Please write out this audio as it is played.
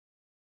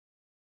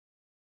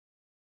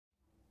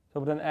So,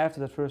 but then after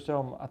that first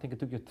album, I think it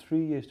took you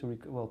 3 years to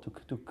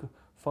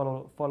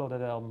follow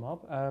that album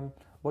up.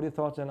 What are your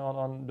thoughts then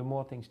on the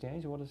More Things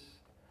Change? What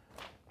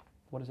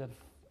is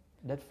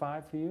that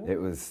vibe for you? It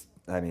was,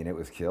 I mean, it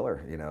was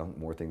killer. You know,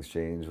 More Things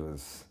Change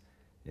was,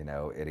 you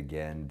know, it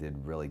again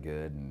did really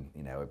good, and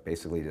you know, it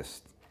basically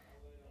just,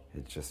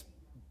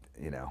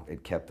 you know,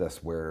 it kept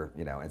us where,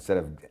 you know, instead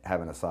of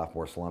having a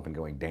sophomore slump and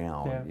going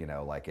down, Yeah. you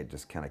know, like it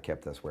just kind of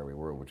kept us where we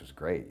were, which was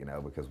great, you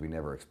know, because we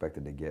never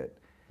expected to get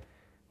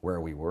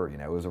where we were. You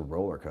know, it was a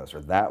roller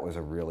coaster. That was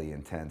a really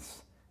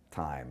intense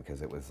time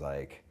because it was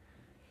like,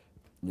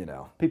 you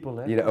know, People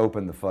left. you'd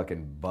open the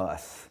fucking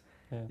bus,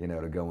 Yeah. you know,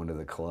 to go into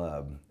the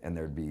club, and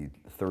there'd be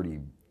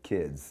 30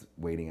 kids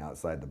waiting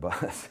outside the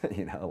bus,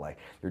 you know, like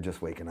you're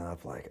just waking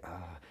up, like,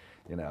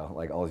 you know,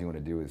 like all you want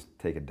to do is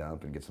take a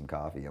dump and get some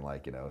coffee, and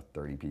like, you know,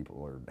 30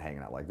 people are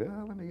hanging out like,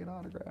 oh, let me get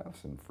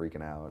autographs, and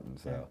freaking out. And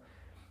so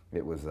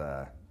it was,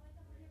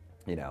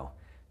 you know,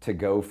 to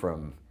go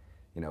from,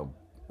 you know,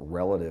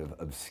 relative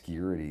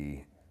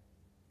obscurity,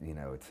 you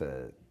know,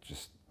 to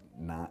just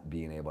not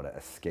being able to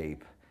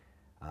escape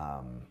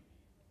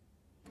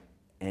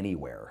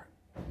anywhere,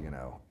 you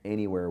know,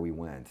 anywhere we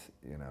went,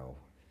 you know,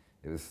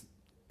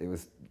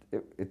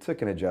 it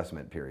took an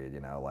adjustment period, you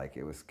know, like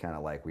it was kind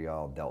of like we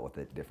all dealt with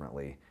it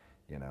differently,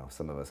 you know.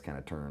 Some of us kind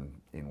of turned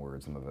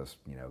inward, some of us,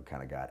 you know,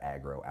 kind of got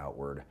aggro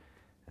outward,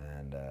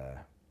 and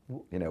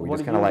you know, we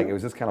just kind of like, it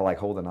was just kind of like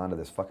holding on to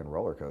this fucking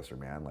roller coaster,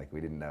 man. Like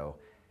we didn't know,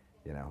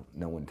 you know,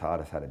 no one taught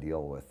us how to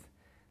deal with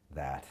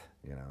that,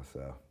 you know.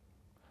 So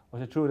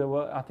Was it true that,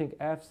 well, I think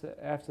after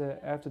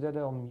that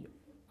album,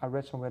 I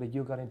read somewhere that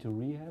you got into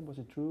rehab. Was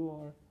it true,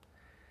 or?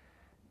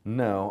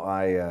 no,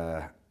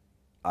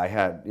 I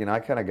had, you know, I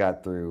kind of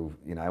got through,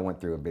 you know, I went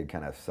through a big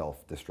kind of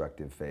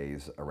self-destructive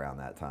phase around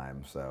that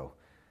time. So,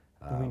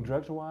 You mean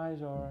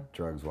drugs-wise, or?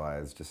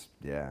 drugs-wise, just,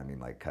 yeah, I mean,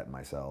 like cutting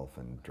myself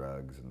and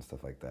drugs and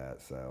stuff like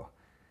that. So,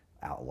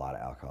 a lot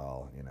of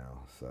alcohol, you know.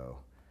 So,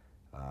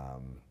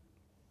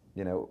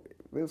 you know,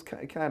 it was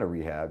kind of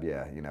rehab,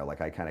 yeah. You know,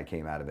 like I kind of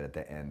came out of it at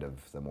the end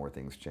of the More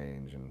Things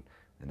Change, and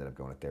ended up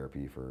going to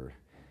therapy for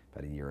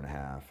about 1.5 years,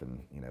 and,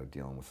 you know,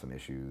 dealing with some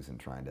issues and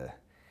trying to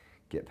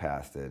get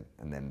past it.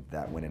 And then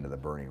that went into the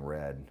Burning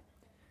Red,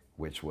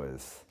 which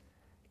was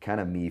kind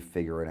of me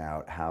figuring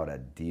out how to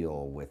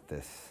deal with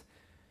this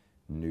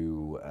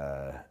new,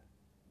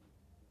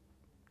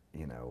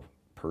 you know,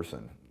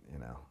 person, you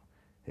know.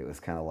 It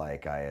was kind of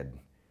like I had,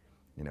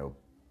 you know,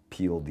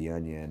 peeled the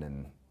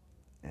onion,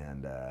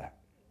 and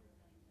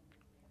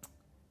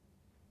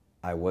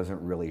I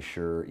wasn't really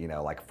sure, you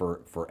know, like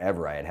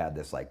forever I had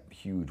this like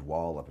huge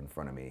wall up in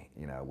front of me,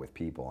 you know, with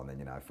people. And then,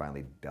 you know, I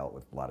finally dealt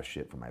with a lot of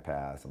shit from my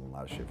past and a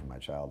lot of shit from my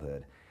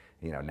childhood.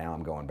 You know, now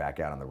I'm going back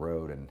out on the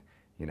road, and,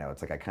 you know,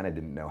 it's like I kind of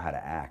didn't know how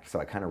to act. So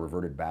I kind of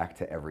reverted back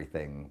to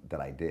everything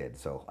that I did.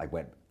 So I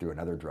went through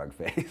another drug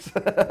phase. So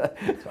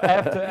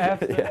after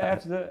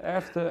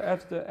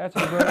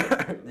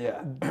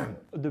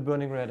the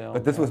Burning Red album.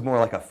 But this was more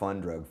like a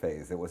fun drug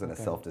phase. It wasn't a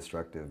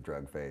self-destructive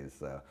drug phase.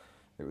 So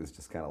it was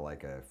just kind of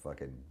like a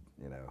fucking,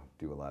 you know,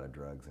 do a lot of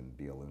drugs and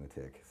be a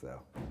lunatic.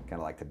 So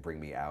kind of like to bring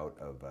me out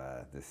of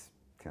this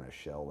kind of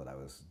shell that I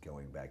was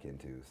going back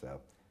into. So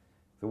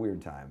it's a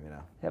weird time, you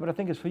know. Yeah, but I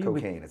think it's for you.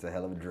 Cocaine, it's a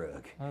hell of a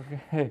drug.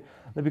 Okay,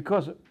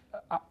 because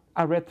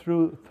I read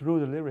through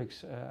the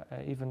lyrics,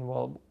 even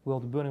well,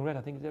 the Burning Red.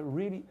 I think they're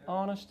really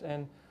honest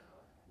and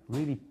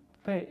really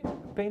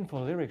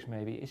painful lyrics.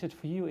 Maybe is it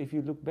for you if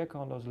you look back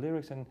on those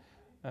lyrics, and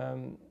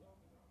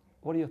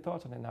what are your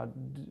thoughts on it now?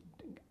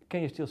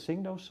 Can you still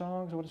sing those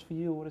songs? What is for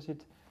you? What is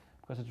it?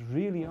 Because it's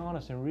really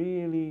honest and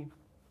really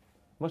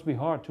must be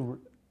hard to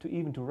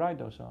even write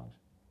those songs.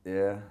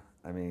 Yeah,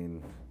 I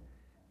mean,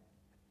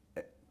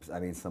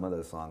 some of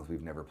those songs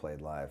we've never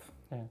played live.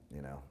 Yeah.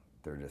 You know,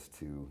 they're just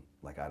too,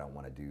 like, I don't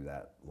want to do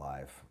that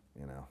live,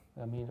 you know.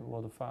 I mean,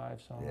 well, the 5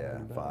 song. Yeah,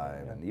 the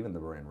 5, yeah. and even the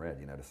Burning Red,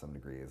 you know, to some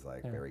degree is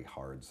like very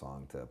hard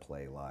song to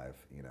play live,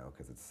 you know,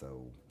 because it's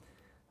so,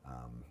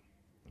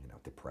 you know,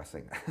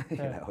 depressing. You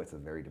know, it's a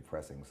very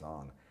depressing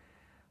song.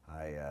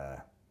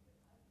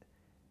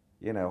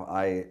 You know,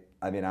 I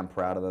mean, I'm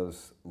proud of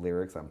those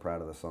lyrics. I'm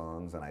proud of the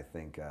songs, and I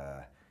think,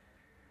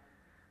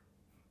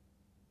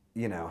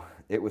 you know,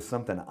 it was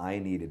something I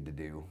needed to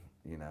do.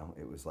 You know,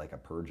 it was like a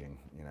purging,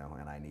 you know,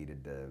 and I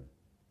needed to,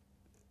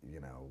 you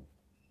know,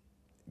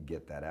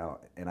 get that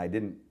out. And I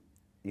didn't,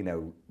 you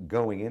know,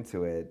 going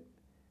into it,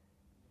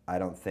 I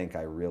don't think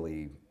I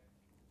really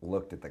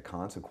looked at the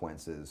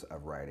consequences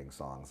of writing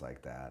songs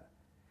like that.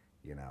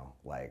 You know,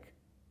 like,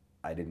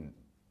 I didn't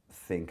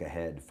think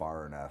ahead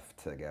far enough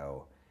to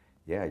go,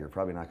 yeah, you're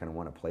probably not going to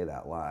want to play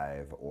that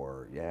live,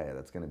 or yeah,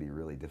 that's going to be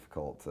really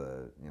difficult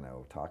to, you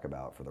know, talk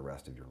about for the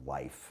rest of your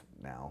life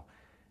now.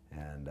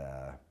 And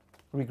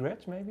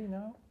regrets maybe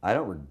now? I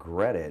don't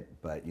regret it,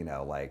 but, you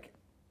know, like,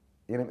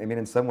 you know, I mean,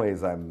 in some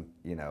ways I'm,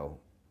 you know,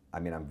 I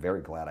mean, I'm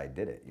very glad I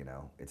did it, you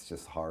know. It's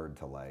just hard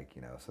to, like,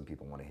 you know, some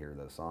people want to hear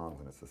those songs,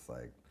 and it's just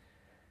like,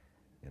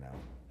 you know,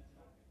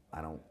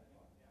 I don't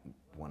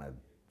want to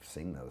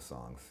sing those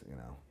songs, you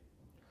know.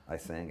 I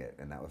sang it,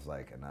 and that was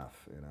like enough,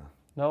 you know.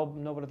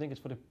 No, but I think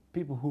it's for the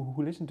people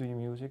who listen to your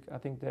music. I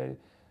think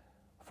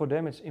for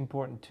them it's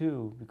important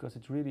too, because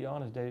it's really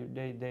honest.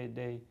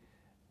 They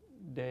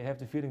have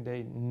the feeling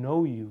they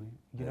know you.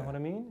 You know what I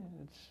mean?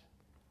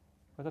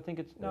 But I think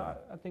it's no.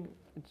 Yeah. I think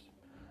it's.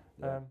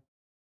 Yeah.